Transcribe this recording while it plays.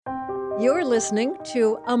You're listening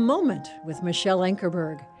to A Moment with Michelle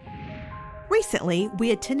Ankerberg. Recently,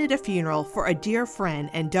 we attended a funeral for a dear friend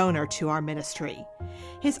and donor to our ministry.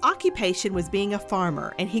 His occupation was being a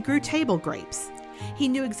farmer, and he grew table grapes. He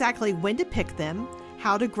knew exactly when to pick them,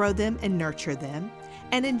 how to grow them and nurture them,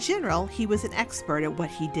 and in general, he was an expert at what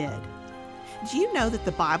he did. Do you know that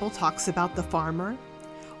the Bible talks about the farmer?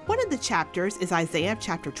 One of the chapters is Isaiah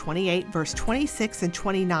chapter 28, verse 26 and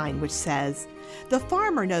 29, which says, "The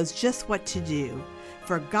farmer knows just what to do,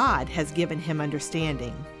 for God has given him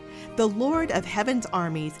understanding. The Lord of heaven's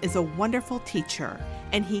armies is a wonderful teacher,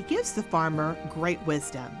 and he gives the farmer great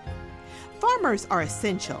wisdom." Farmers are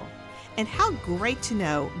essential, and how great to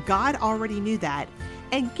know God already knew that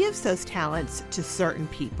and gives those talents to certain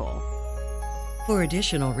people. For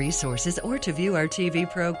additional resources or to view our TV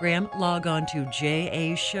program, log on to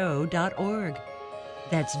jashow.org.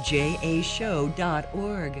 That's jashow.org.